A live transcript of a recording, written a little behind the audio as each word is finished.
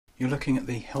You're looking at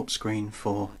the help screen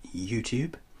for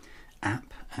YouTube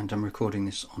app, and I'm recording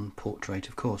this on portrait,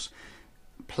 of course.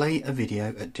 Play a video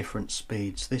at different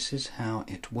speeds. This is how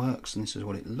it works, and this is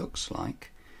what it looks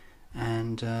like.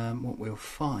 And what we'll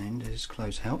find is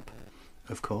close help,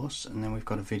 of course, and then we've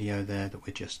got a video there that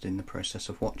we're just in the process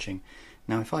of watching.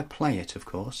 Now if I play it, of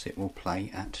course, it will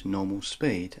play at normal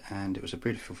speed, and it was a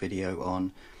beautiful video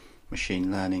on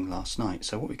machine learning last night.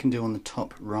 So what we can do on the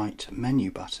top right menu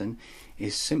button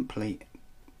is simply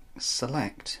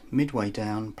select midway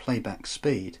down playback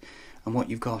speed, and what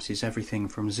you've got is everything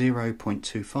from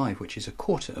 0.25, which is a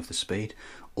quarter of the speed,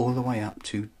 all the way up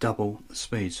to double the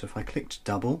speed. So if I clicked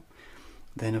double,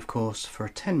 then of course for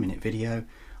a 10-minute video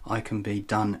I can be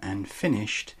done and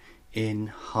finished in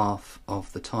half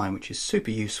of the time, which is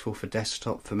super useful for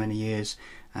desktop for many years,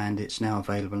 and it's now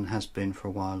available and has been for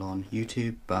a while on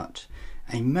YouTube. But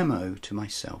a memo to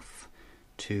myself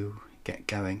to get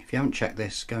going. If you haven't checked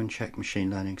this, go and check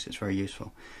machine learning because it's very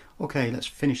useful. Okay, let's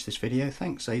finish this video.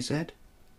 Thanks, AZ.